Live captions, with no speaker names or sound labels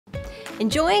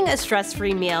Enjoying a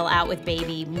stress-free meal out with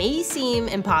baby may seem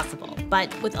impossible, but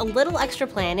with a little extra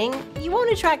planning, you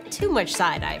won't attract too much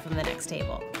side-eye from the next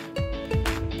table.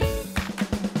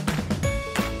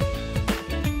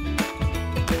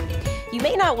 You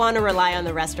may not want to rely on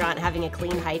the restaurant having a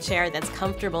clean high chair that's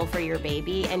comfortable for your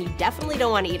baby, and you definitely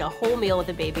don't want to eat a whole meal with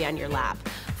a baby on your lap.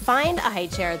 Find a high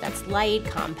chair that's light,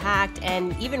 compact,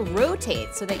 and even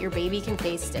rotates so that your baby can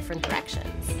face different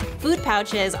directions. Food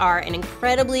pouches are an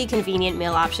incredibly convenient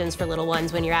meal options for little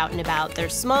ones when you're out and about. They're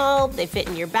small, they fit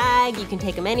in your bag, you can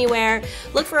take them anywhere.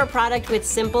 Look for a product with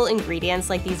simple ingredients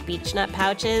like these Beech-Nut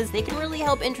pouches. They can really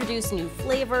help introduce new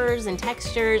flavors and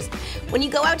textures. When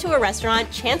you go out to a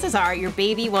restaurant, chances are your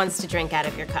baby wants to drink out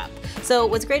of your cup. So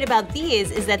what's great about these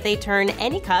is that they turn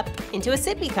any cup into a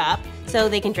sippy cup so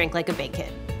they can drink like a big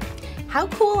kid. How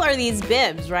cool are these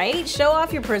bibs, right? Show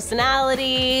off your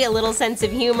personality, a little sense of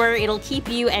humor. It'll keep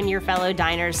you and your fellow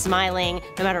diners smiling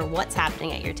no matter what's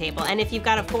happening at your table. And if you've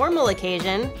got a formal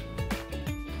occasion,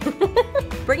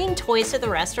 bringing toys to the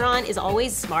restaurant is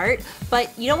always smart,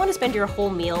 but you don't want to spend your whole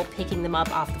meal picking them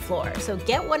up off the floor. So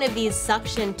get one of these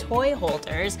suction toy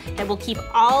holders that will keep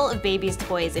all of baby's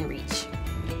toys in reach,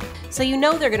 so you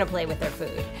know they're gonna play with their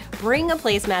food. Bring a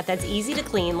placemat that's easy to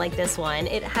clean like this one.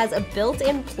 It has a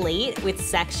built-in plate with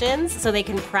sections so they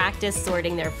can practice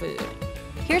sorting their food.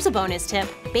 Here's a bonus tip.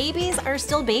 Babies are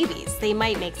still babies. They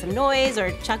might make some noise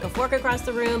or chuck a fork across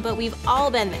the room, but we've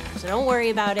all been there, so don't worry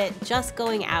about it. Just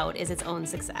going out is its own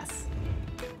success.